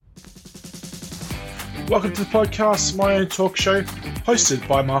Welcome to the podcast, my own talk show, hosted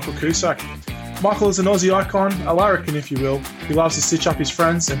by Michael Cusack. Michael is an Aussie icon, a larrikin if you will. He loves to stitch up his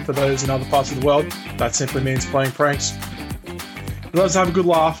friends, and for those in other parts of the world, that simply means playing pranks. He loves to have a good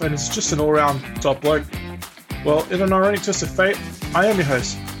laugh, and is just an all-round top bloke. Well, in an ironic twist of fate, I am your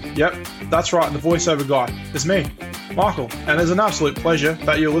host. Yep, that's right, the voiceover guy. It's me, Michael, and it's an absolute pleasure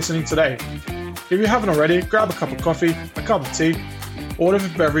that you're listening today. If you haven't already, grab a cup of coffee, a cup of tea, or whatever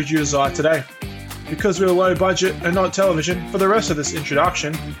beverage you desire today. Because we're low budget and not television, for the rest of this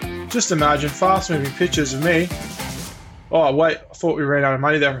introduction, just imagine fast-moving pictures of me. Oh wait, I thought we ran out of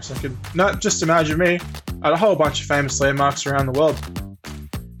money there for a second. No, just imagine me at a whole bunch of famous landmarks around the world.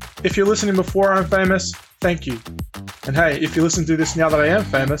 If you're listening before I'm famous, thank you. And hey, if you listen to this now that I am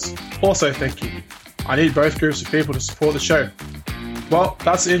famous, also thank you. I need both groups of people to support the show. Well,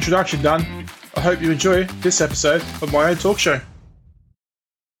 that's the introduction done. I hope you enjoy this episode of my own talk show.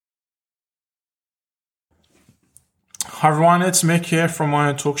 Hi everyone, it's Mick here from my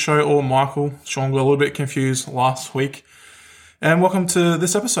own talk show, or Michael. Sean got a little bit confused last week. And welcome to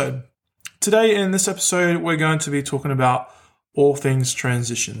this episode. Today in this episode, we're going to be talking about all things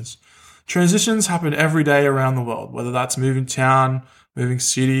transitions. Transitions happen every day around the world, whether that's moving town, moving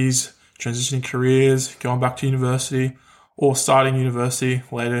cities, transitioning careers, going back to university, or starting university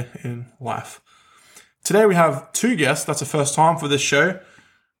later in life. Today we have two guests. That's the first time for this show,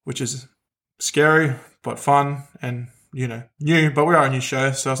 which is scary but fun and new, but we are a new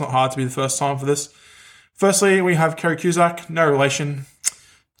show, so it's not hard to be the first time for this. Firstly, we have Kerry Cusack, no relation.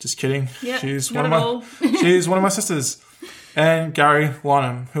 Just kidding. Yep, she's one of my sisters. And Gary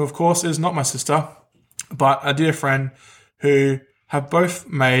Lynam, who of course is not my sister, but a dear friend who have both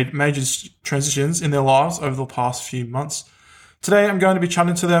made major transitions in their lives over the past few months. Today, I'm going to be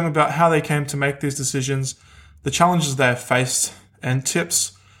chatting to them about how they came to make these decisions, the challenges they have faced, and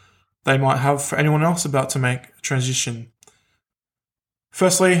tips they might have for anyone else about to make a transition.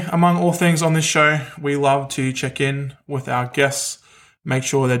 Firstly, among all things on this show, we love to check in with our guests, make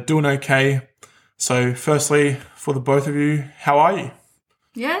sure they're doing okay. So firstly, for the both of you, how are you?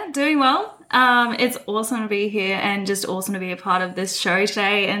 Yeah, doing well. It's awesome to be here and just awesome to be a part of this show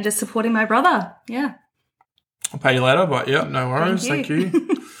today and just supporting my brother. Yeah. I'll pay you later, but yeah, no worries. Thank you.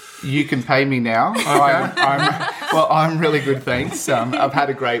 You can pay me now. I'm really good, thanks. I've had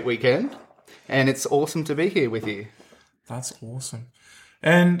a great weekend, and it's awesome to be here with you. That's awesome.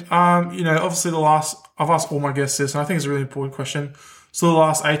 And, obviously I've asked all my guests this, and I think it's a really important question. So the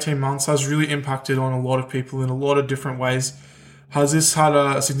last 18 months has really impacted on a lot of people in a lot of different ways. Has this had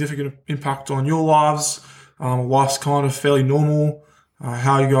a significant impact on your lives? Life's kind of fairly normal.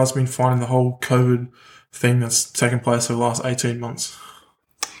 How you guys been finding the whole COVID thing that's taken place over the last 18 months?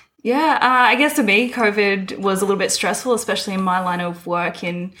 Yeah, I guess for me, COVID was a little bit stressful, especially in my line of work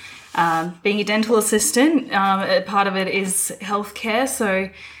in being a dental assistant. Part of it is healthcare.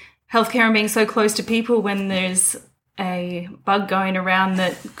 So healthcare and being so close to people when there's a bug going around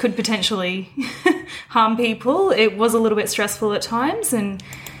that could potentially harm people. It was a little bit stressful at times and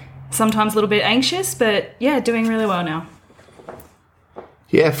sometimes a little bit anxious, but yeah, doing really well now.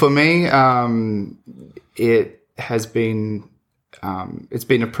 Yeah, for me, it has been... it's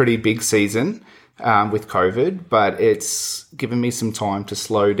been a pretty big season with COVID, but it's given me some time to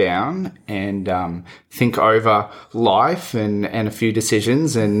slow down and think over life and a few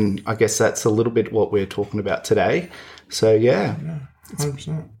decisions. And I guess that's a little bit what we're talking about today. So, yeah.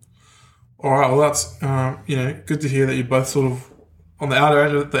 100%. All right. Well, that's, good to hear that you're both sort of on the outer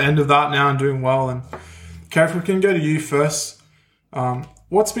end of the end of that now and doing well. And Kerry, if we can go to you first,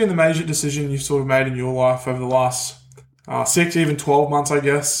 what's been the major decision you've sort of made in your life over the last 6, even 12 months, I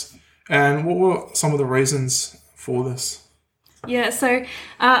guess. And what were some of the reasons for this? Yeah, so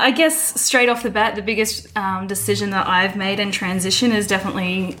I guess straight off the bat, the biggest decision that I've made in transition is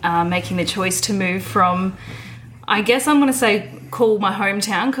definitely making the choice to move from, I guess I'm going to call my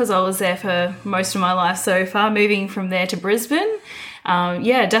hometown because I was there for most of my life so far, moving from there to Brisbane.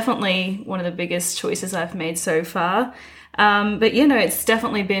 Definitely one of the biggest choices I've made so far. But, it's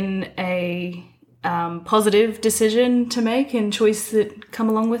definitely been a positive decision to make and choice that come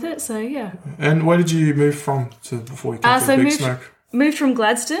along with it. So, yeah. And where did you move from before you came to Big Smoke? Moved from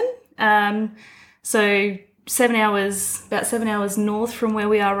Gladstone. So 7 hours, about 7 hours north from where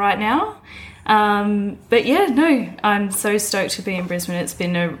we are right now. But yeah, no, I'm so stoked to be in Brisbane. It's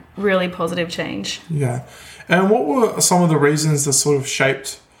been a really positive change. Yeah. And what were some of the reasons that sort of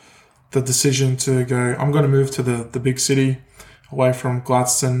shaped the decision to go, I'm going to move to the big city away from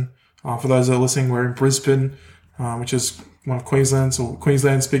Gladstone? For those that are listening, we're in Brisbane, which is one of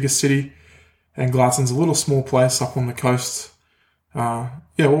Queensland's biggest city, and Gladstone's a little small place up on the coast. What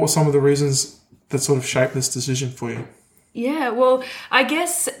were some of the reasons sort of shaped this decision for you? Yeah, well, I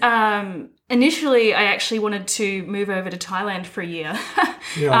guess initially I actually wanted to move over to Thailand for a year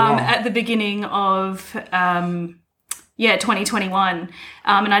at the beginning of 2021.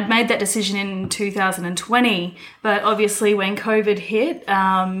 And I'd made that decision in 2020, but obviously when COVID hit,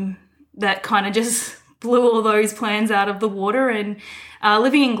 that kind of just blew all those plans out of the water. And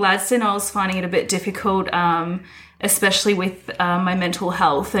living in Gladstone, I was finding it a bit difficult, especially with my mental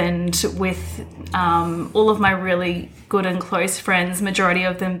health and with all of my really good and close friends, majority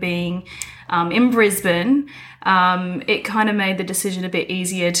of them being in Brisbane. It kind of made the decision a bit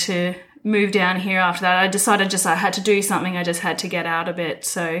easier to move down here after that. I decided I had to do something. I just had to get out a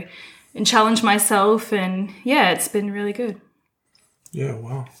bit. And challenge myself. And yeah, it's been really good. Yeah,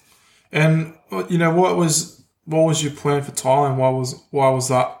 wow. And, what was your plan for Thailand? Why was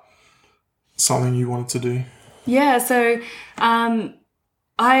that something you wanted to do? Yeah, so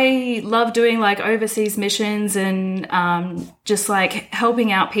I love doing like overseas missions and just like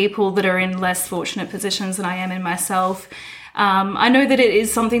helping out people that are in less fortunate positions than I am in myself. I know that it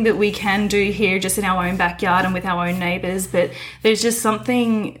is something that we can do here just in our own backyard and with our own neighbours, but there's just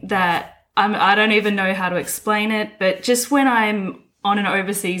something that I don't even know how to explain it, but just when I'm on an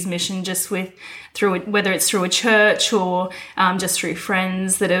overseas mission, just whether it's through a church or just through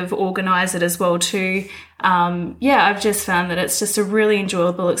friends that have organised it as well too. I've just found that it's just a really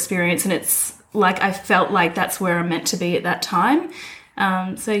enjoyable experience, and it's like I felt like that's where I'm meant to be at that time.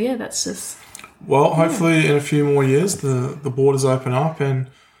 That's just. Well, hopefully in a few more years the borders open up and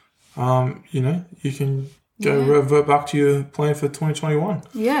you can revert back to your plan for 2021.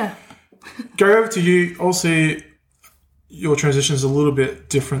 Yeah. Go over to you. Also, your transition is a little bit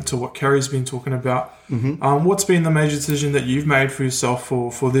different to what Kerry's been talking about. Mm-hmm. What's been the major decision that you've made for yourself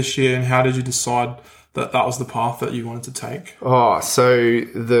for this year, and how did you decide that was the path that you wanted to take? So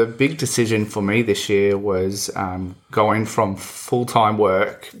the big decision for me this year was going from full-time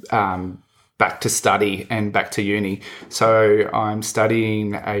work back to study and back to uni. So I'm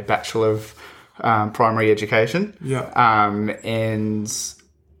studying a Bachelor of Primary Education. Yeah.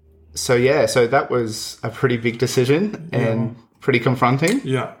 So that was a pretty big decision and pretty confronting.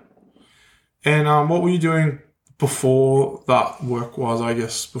 Yeah. And what were you doing before that work-wise, I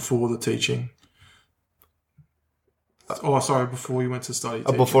guess, before the teaching? Before you went to study.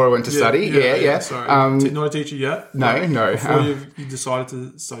 Before I went to study? Yeah. Sorry. Not a teacher yet? No. Before you decided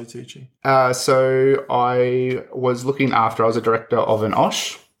to study teaching? So I was looking after, I was a director of an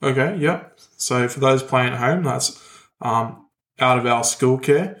OSH. Okay, yeah. So for those playing at home, that's out of our school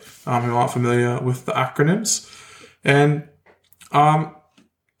care, who aren't familiar with the acronyms. And,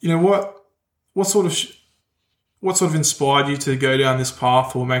 what sort of inspired you to go down this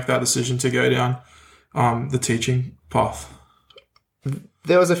path or make that decision to go down the teaching path?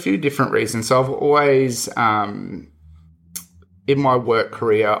 There was a few different reasons. So I've always, in my work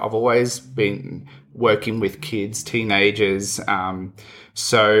career, I've always been working with kids, teenagers.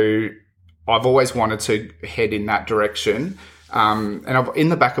 So I've always wanted to head in that direction. And in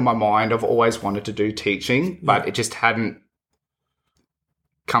the back of my mind, I've always wanted to do teaching, but it just hadn't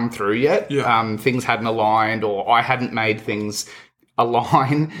come through yet. Yeah. Things hadn't aligned, or I hadn't made things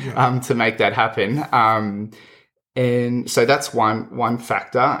align to make that happen. And so that's one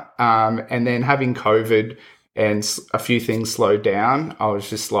factor. And then having COVID and a few things slowed down, I was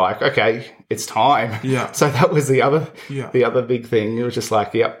just like, okay, it's time. Yeah. So that was the other big thing. It was just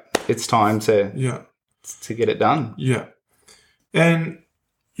like, yep, it's time to get it done. Yeah. And,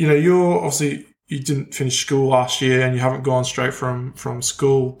 you didn't finish school last year, and you haven't gone straight from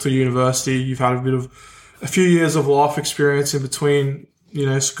school to university. You've had a few years of life experience in between,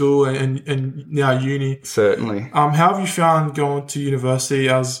 school and now uni. Certainly. How have you found going to university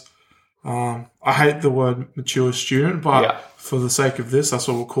as, I hate the word mature student, but for the sake of this, that's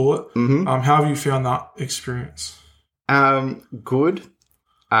what we'll call it. Mm-hmm. How have you found that experience? Good.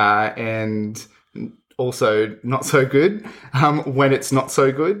 And also not so good. When it's not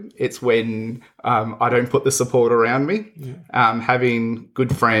so good, it's when I don't put the support around me. Yeah. Having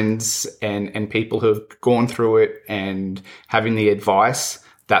good friends and people who have gone through it and having the advice,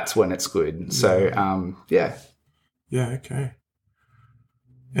 that's when it's good. Yeah. So, Yeah, okay.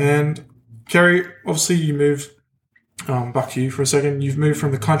 And Kerry, obviously you moved, back to you for a second, you've moved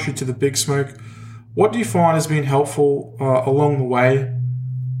from the country to the big smoke. What do you find has been helpful along the way?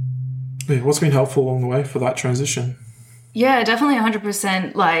 What's been helpful along the way for that transition? Yeah, definitely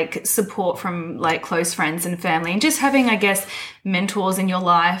 100% like support from like close friends and family, and just having, I guess, mentors in your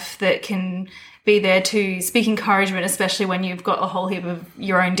life that can be there to speak encouragement, especially when you've got a whole heap of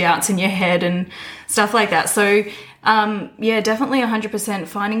your own doubts in your head and stuff like that. So definitely 100%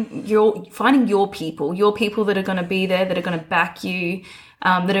 finding your people that are going to be there, that are going to back you,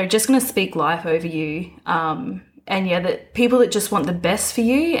 that are just going to speak life over you. That people that just want the best for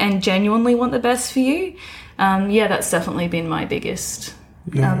you and genuinely want the best for you. That's definitely been my biggest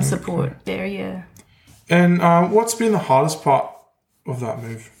support there. Yeah. And what's been the hardest part of that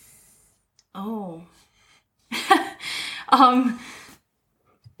move? Oh,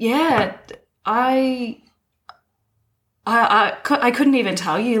 I couldn't even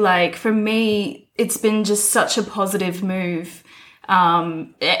tell you. Like, for me, it's been just such a positive move.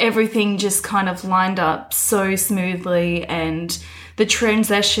 Everything just kind of lined up so smoothly, and the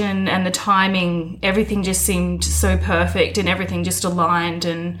transition and the timing, everything just seemed so perfect, and everything just aligned.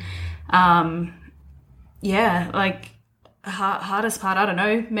 And hardest part, I don't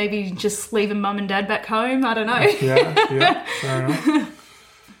know, maybe just leaving mum and dad back home. I don't know. Yeah, fair enough.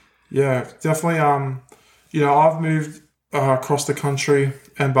 Yeah, definitely. I've moved across the country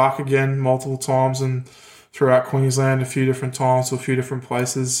and back again multiple times, and throughout Queensland a few different times to a few different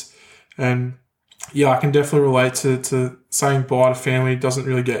places. And I can definitely relate to saying bye to family doesn't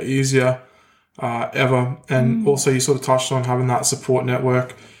really get easier ever. And also, you sort of touched on having that support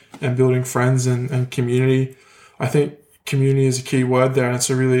network and building friends and community. I think community is a key word there, and it's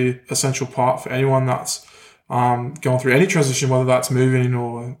a really essential part for anyone that's going through any transition, whether that's moving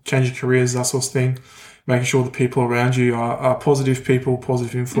or changing careers, that sort of thing. Making sure the people around you are positive people,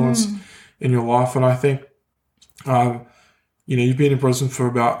 positive influence in your life. And I think, you've been in Brisbane for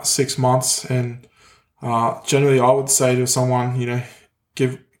about 6 months, and generally I would say to someone,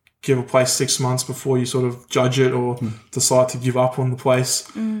 give a place 6 months before you sort of judge it or decide to give up on the place.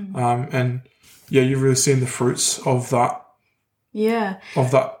 You've really seen the fruits of that. Yeah.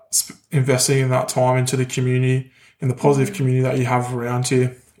 Of that, investing in that time into the community, in the positive community that you have around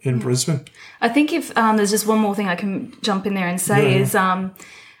here in Brisbane. I think if there's just one more thing I can jump in there and say is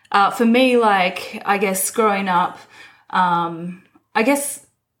for me, like, I guess growing up, I guess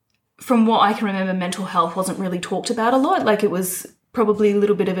from what I can remember, mental health wasn't really talked about a lot. Like, it was probably a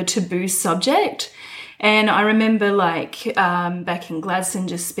little bit of a taboo subject. And I remember, like, back in Gladstone,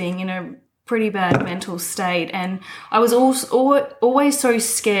 just being in a pretty bad mental state, and I was always so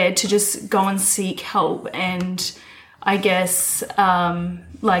scared to just go and seek help and, I guess,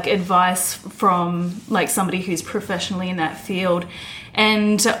 like, advice from, like, somebody who's professionally in that field.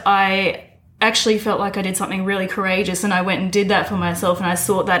 And I actually felt like I did something really courageous, and I went and did that for myself, and I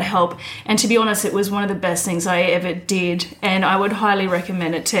sought that help. And to be honest, it was one of the best things I ever did, and I would highly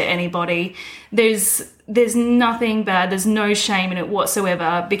recommend it to anybody. There's nothing bad, there's no shame in it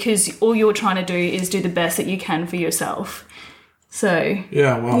whatsoever, because all you're trying to do is do the best that you can for yourself. So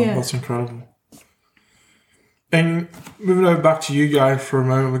that's incredible. And moving over back to you, Gary, for a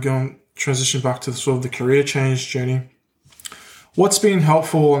moment, we're going to transition back to sort of the career change journey. What's been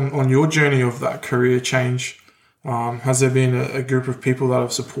helpful on your journey of that career change? Has there been a group of people that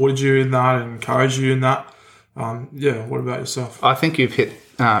have supported you in that and encouraged you in that? What about yourself? I think you've hit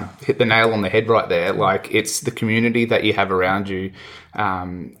the nail on the head right there. Like, it's the community that you have around you.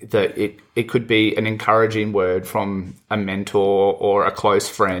 That it could be an encouraging word from a mentor or a close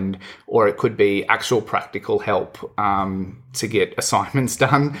friend, or it could be actual practical help to get assignments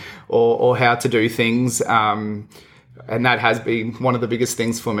done or how to do things. And that has been one of the biggest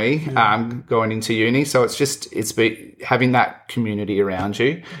things for me going into uni. So it's been having that community around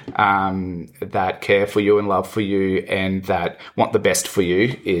you that care for you and love for you and that want the best for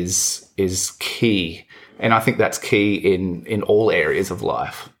you is key. And I think that's key in all areas of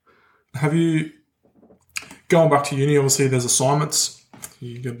life. Have you, going back to uni, obviously there's assignments.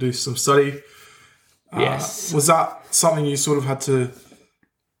 You got to do some study. Yes. Was that something you sort of had to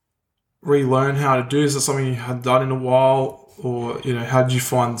relearn how to do? Is that something you had done in a while, or how did you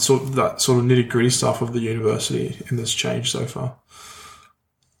find that sort of nitty gritty stuff of the university in this change so far?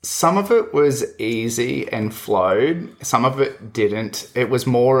 Some of it was easy and flowed. Some of it didn't. It was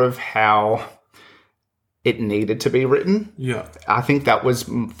more of how it needed to be written. Yeah, I think that was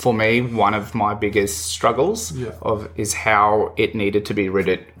for me one of my biggest struggles. Is how it needed to be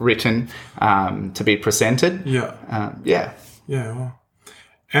written to be presented. Well.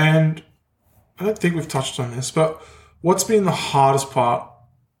 And I don't think we've touched on this, but what's been the hardest part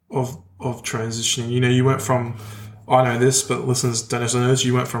of transitioning? You went from, I know this, but listeners don't necessarily know this,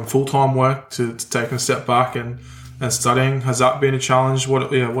 you went from full-time work to taking a step back and studying. Has that been a challenge?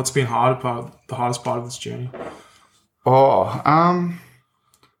 What's been the hardest part of this journey?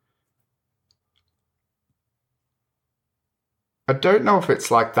 I don't know if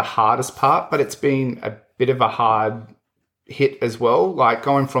it's like the hardest part, but it's been a bit of a hard hit as well. Like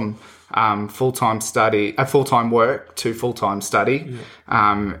going from full-time work to full-time study,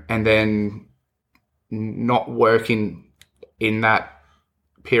 and then not working in that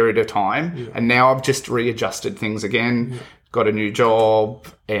period of time. And now I've just readjusted things again. Got a new job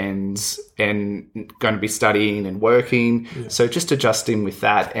and going to be studying and working. So just adjusting with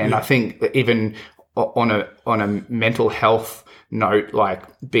that. And I think that even on a mental health note, like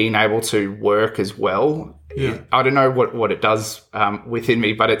being able to work as well. I don't know what it does within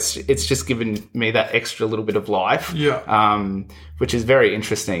me, but it's just given me that extra little bit of life. Which is very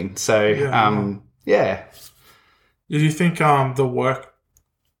interesting. So Do you think the work,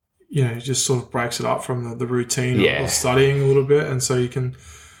 just sort of breaks it up from the routine of studying a little bit, and so you can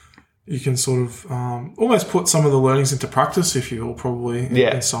sort of almost put some of the learnings into practice, if you will, probably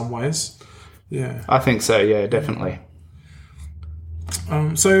in some ways. I think so. Definitely.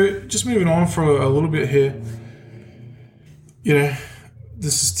 So just moving on for a little bit here,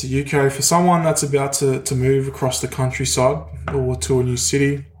 this is to you, Kerry. For someone that's about to move across the countryside or to a new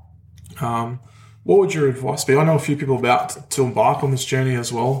city, what would your advice be? I know a few people about to embark on this journey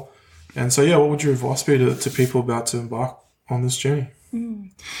as well. And so, what would your advice be to people about to embark on this journey?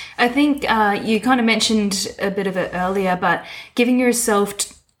 I think you kind of mentioned a bit of it earlier, but giving yourself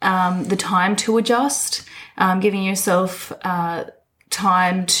the time to adjust, giving yourself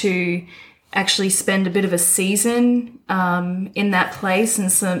time to actually spend a bit of a season in that place,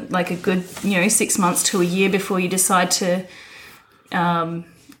 and some like a good 6 months to a year before you decide to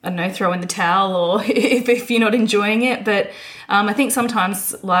I don't know, throw in the towel, or if you're not enjoying it. But I think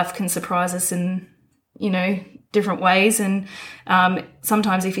sometimes life can surprise us in different ways, and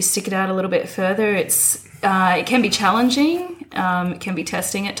sometimes if you stick it out a little bit further, it can be challenging, it can be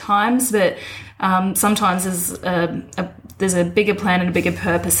testing at times, but sometimes there's a bigger plan and a bigger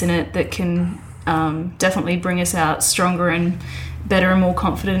purpose in it that can definitely bring us out stronger and better and more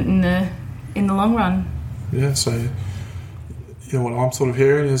confident in the long run. So what I'm sort of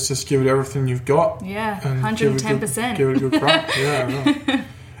hearing is just give it everything you've got. 110%. Give it a good crack. Right.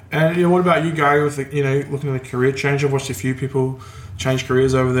 And what about you, Gary, with looking at a career change? I've watched a few people change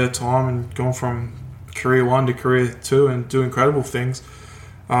careers over their time and gone from career 1 to career 2 and do incredible things.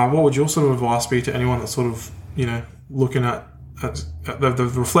 What would your sort of advice be to anyone that's sort of, looking at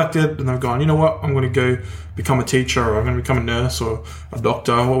they've reflected and they've gone, I'm going to go become a teacher, or I'm going to become a nurse or a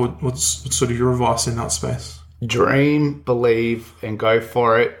doctor? What's sort of your advice in that space? Dream, believe, and go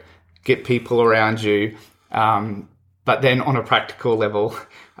for it. Get people around you. But then on a practical level,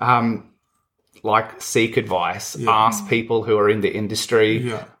 seek advice. Ask people who are in the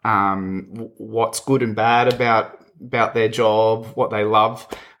industry what's good and bad about their job, what they love,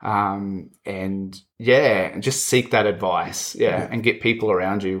 and just seek that advice. And get people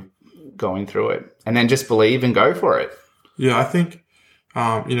around you going through it. And then just believe and go for it. I think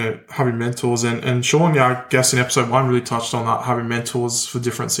having mentors, and Sean, I guess in episode 1 really touched on that, having mentors for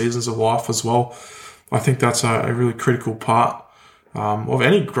different seasons of life as well. I think that's a really critical part of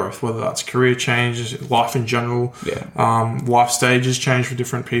any growth, whether that's career change, life in general, life stages change for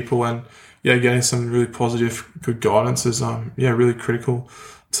different people, and getting some really positive, good guidance is really critical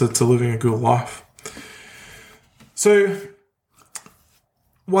to living a good life. So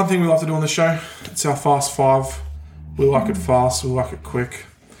one thing we like to do on the show, it's our Fast 5. We like it fast, we like it quick,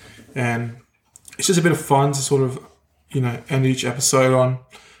 and it's just a bit of fun to sort of, end each episode on.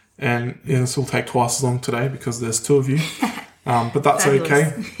 And this will take twice as long today because there's 2 of you, but that's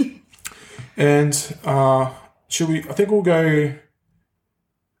okay. And should we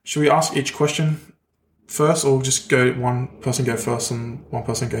ask each question first, or just go one person go first and one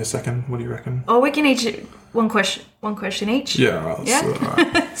person go second? What do you reckon? Oh, we can each one question each.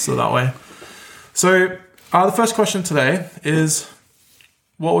 Right. So that way. So the first question today is,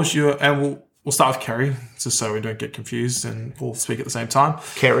 what was your, and we'll start with Kerry, just so we don't get confused and we'll speak at the same time.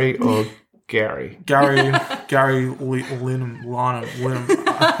 Kerry or Gary? Gary, Lynam.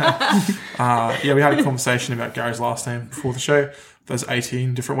 We had a conversation about Gary's last name before the show. There's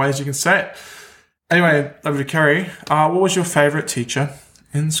 18 different ways you can say it. Anyway, over to Kerry. What was your favourite teacher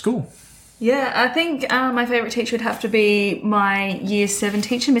in school? I think my favourite teacher would have to be my Year 7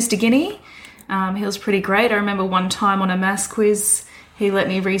 teacher, Mr. Guinea. He was pretty great. I remember one time on a maths quiz, he let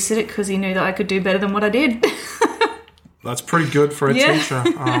me resit it because he knew that I could do better than what I did. That's pretty good for a teacher.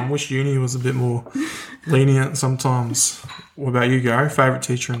 Wish uni was a bit more lenient sometimes. What about you, Gary? Favourite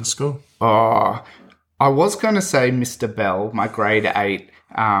teacher in school? I was going to say Mr. Bell, my grade 8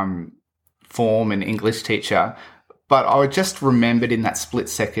 form and English teacher, but I just remembered in that split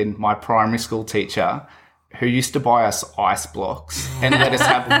second my primary school teacher, who used to buy us ice blocks and let us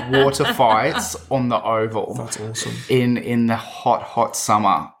have water fights on the oval. That's awesome. In the hot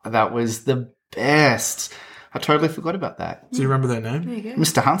summer. That was the best. I totally forgot about that. Do you remember their name? There you go.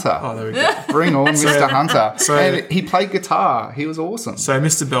 Mr. Hunter. Oh, there we go. Bring on Mr. Hunter. So- and he played guitar. He was awesome. So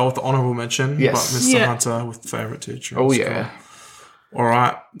Mr. Bell with the honourable mention, Yes. but Mr. Yeah. Hunter with favourite teacher. Oh, That's yeah. cool. All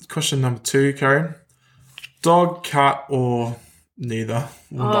right. Question number 2, Kerry. Dog, cat, or neither?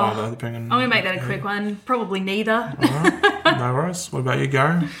 Or neither, depending on... I'm going to make that a quick one. Probably neither. No worries. What about you,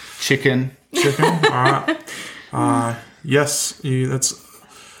 Gary? Chicken. Chicken? All right. Yes, that's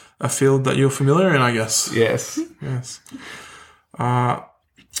a field that you're familiar in, I guess. Yes. Yes. All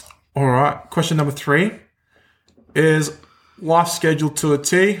right. Question number 3. Is life scheduled to a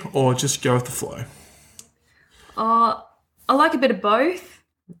T or just go with the flow? I like a bit of both.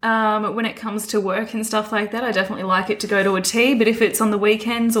 When it comes to work and stuff like that, I definitely like it to go to a T. But if it's on the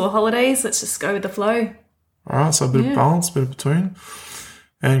weekends or holidays, let's just go with the flow. All right. So a bit of balance, a bit of between.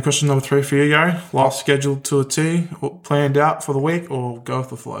 And question number 3 for you, Gary. Life scheduled to a T, or planned out for the week, or go with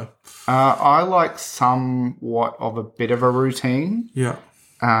the flow? I like somewhat of a bit of a routine, Yeah.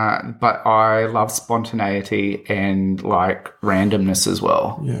 but I love spontaneity and like randomness as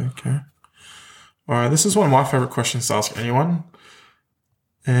well. Yeah, okay. All right, this is one of my favourite questions to ask anyone.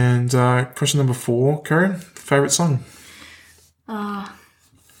 And question number 4, Kerry, favourite song? I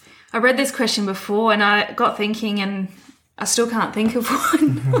read this question before and I got thinking and I still can't think of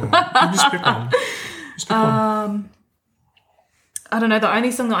one. You just pick one. I don't know. The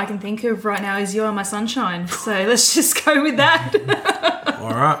only song that I can think of right now is You Are My Sunshine. So let's just go with that. All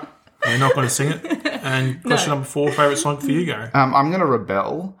right. You're not going to sing it. And question number 4, favourite song for you, Gary? I'm going to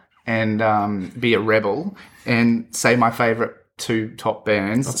rebel and be a rebel and say my favourite 2 top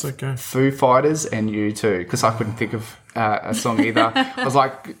bands. That's okay. Foo Fighters and U2, because I couldn't think of a song either. I was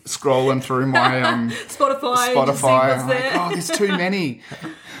like scrolling through my Spotify. Spotify. What's I'm there. like, there's too many.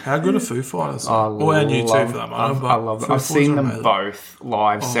 How good are Foo Fighters? Oh, and you too, for that matter. I love them. Foo I've Fighters seen are them amazing. both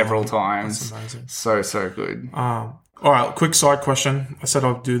live several times. That's amazing. So good. All right, quick side question. I said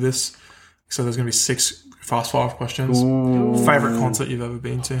I'd do this. So there's going to be 6 fast 5 questions. Favourite concert you've ever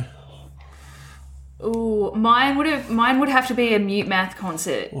been to? Ooh, mine would have to be a Mute Math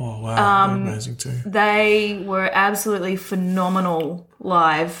concert. Oh, wow. They're amazing too. They were absolutely phenomenal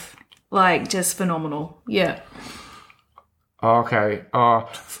live. Like, just phenomenal. Yeah. Okay.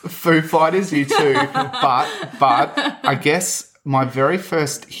 Foo Fighters, you too. but I guess my very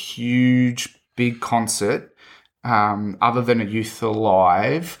first huge big concert, other than a Youth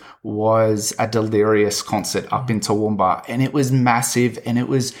Alive, was a Delirious concert up in Toowoomba, and it was massive and it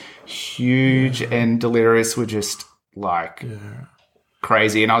was huge, and Delirious were just like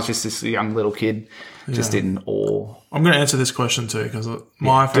crazy, and I was just this young little kid, just in awe. I'm going to answer this question too because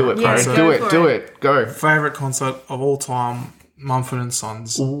my Do it, favourite bro. concert, Do it. Go. favourite concert of all time, Mumford &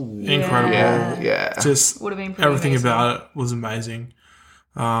 Sons. Incredible. Yeah. Just Would have been pretty everything amazing. about it was amazing.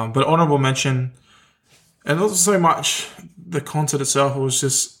 But honourable mention, and not so much the concert itself, it was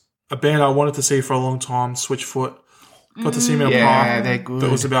just a band I wanted to see for a long time, Switchfoot. Got to see them in a park they're good.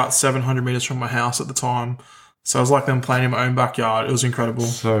 that was about 700 metres from my house at the time. So I was like them playing in my own backyard. It was incredible.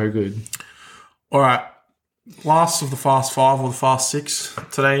 So good. All right. Last of the Fast 5 or the Fast 6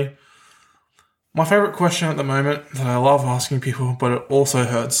 today. My favourite question at the moment that I love asking people, but it also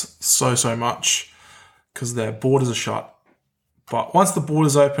hurts so much because their borders are shut. But once the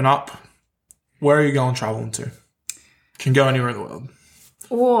borders open up, where are you going travelling to? Can go anywhere in the world.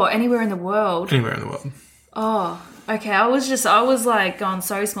 Or anywhere in the world. Anywhere in the world. Oh, okay. I was like going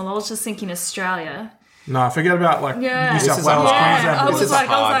so small. I was just thinking Australia. No, forget about like Yeah. New This South is Wales, a hard- Queensland. I This was is a like,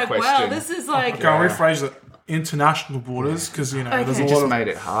 hard wow, question. this is like. Okay, I'll rephrase it. International borders, because, you know, Okay. there's a You lot Just of... made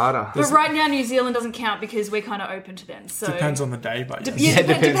it harder. But right now, New Zealand doesn't count because we're kind of open to them. So Depends on the day, but yes. Yeah,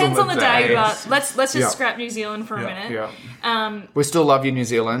 depends on the day. Yes. But let's just Yeah. scrap New Zealand for a minute. Yeah. We still love you, New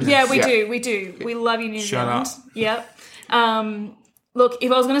Zealand. Yeah, we do. We love you, New Shut Zealand. up. Yep. Look,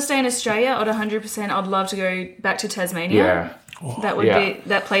 if I was going to stay in Australia, I'd 100%. I'd love to go back to Tasmania. Yeah. That would Yeah. be.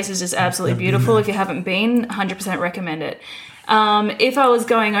 That place is just absolutely beautiful. If you haven't been, 100% recommend it. If I was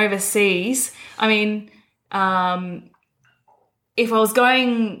going overseas, I mean, if I was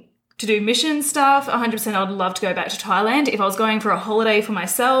going to do mission stuff, 100% I'd love to go back to Thailand. If I was going for a holiday for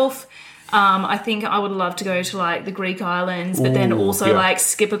myself, I think I would love to go to like the Greek islands, but then also like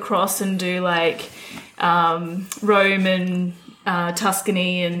skip across and do like Rome and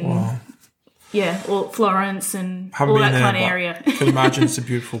Tuscany and or Florence and Haven't all been that there, kind of but area. I can imagine it's a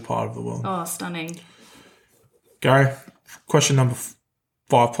beautiful part of the world. Oh, stunning. Gary, question number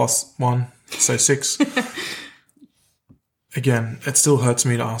 5 plus 1, so 6. Again, it still hurts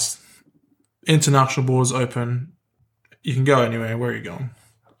me to ask. international borders open, you can go anywhere. Where are you going?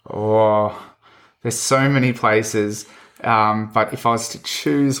 Oh, there's so many places. But if I was to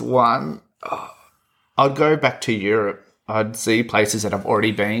choose one, I'd go back to Europe. I'd see places that I've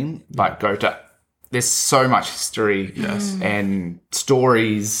already been, but go to... There's so much history and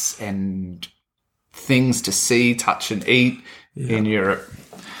stories and things to see, touch and eat in Europe.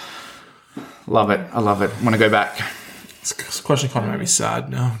 Love it. I love it. Want to go back. This question kind of made me sad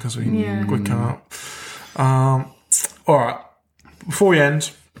now because we're coming up. All right. Before we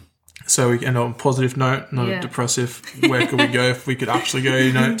end, so we end on a positive note, not a depressive, where could we go if we could actually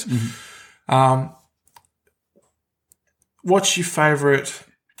go note. What's your favourite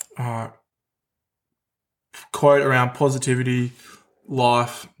quote around positivity,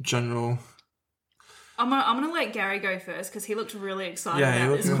 life, general? I'm gonna let Gary go first because he looked really excited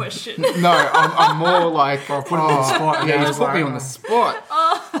about this question. No, I'm more like... I'll put him on the spot. Yeah, he's put me on the spot.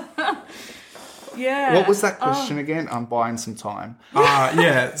 Yeah. What was that question again? I'm buying some time.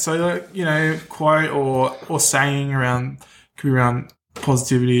 So, quote or saying around, could be around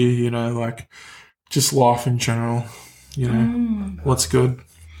positivity, like just life in general, what's good,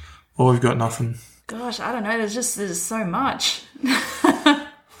 or we've got nothing. Gosh, I don't know. There's so much.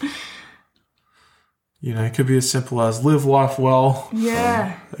 It could be as simple as live life well.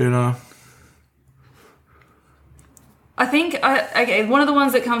 Yeah. I think one of the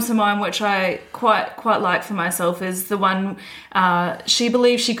ones that comes to mind, which I quite like for myself, is the one she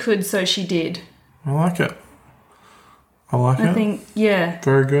believed she could, so she did. I like it. I think,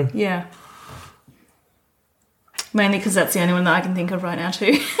 very good. Yeah. Mainly because that's the only one that I can think of right now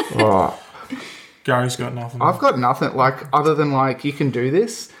too. Oh. Gary's got nothing. I've got nothing, other than you can do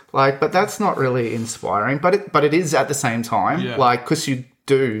this, but that's not really inspiring. But it is at the same time, because you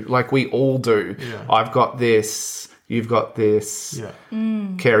do, we all do. Yeah. I've got this. You've got this. Yeah.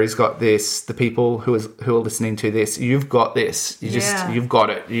 Kerry's got this. The people who are listening to this, you've got this. You've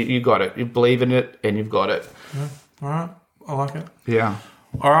got it. You got it. You believe in it, and you've got it. Yeah. All right. I like it. Yeah.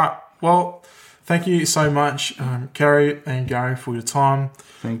 All right. Well, thank you so much, Kerry and Gary, for your time.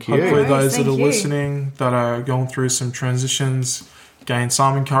 Thank you. Hopefully those that are listening that are going through some transitions gain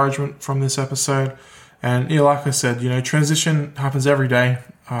some encouragement from this episode. And like I said, transition happens every day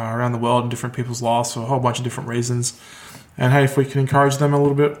around the world in different people's lives for a whole bunch of different reasons. And hey, if we can encourage them a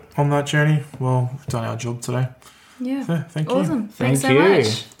little bit on that journey, well, we've done our job today. Yeah. So, thank you. Awesome. Thanks so you.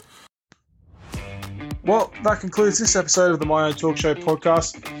 much. Well, that concludes this episode of the My Own Talk Show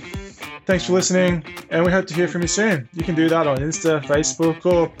podcast. Thanks for listening, and we hope to hear from you soon. You can do that on Insta, Facebook,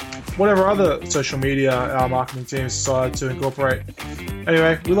 or whatever other social media our marketing team has decided to incorporate.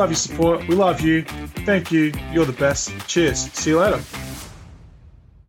 Anyway, we love your support. We love you. Thank you. You're the best. Cheers. See you later.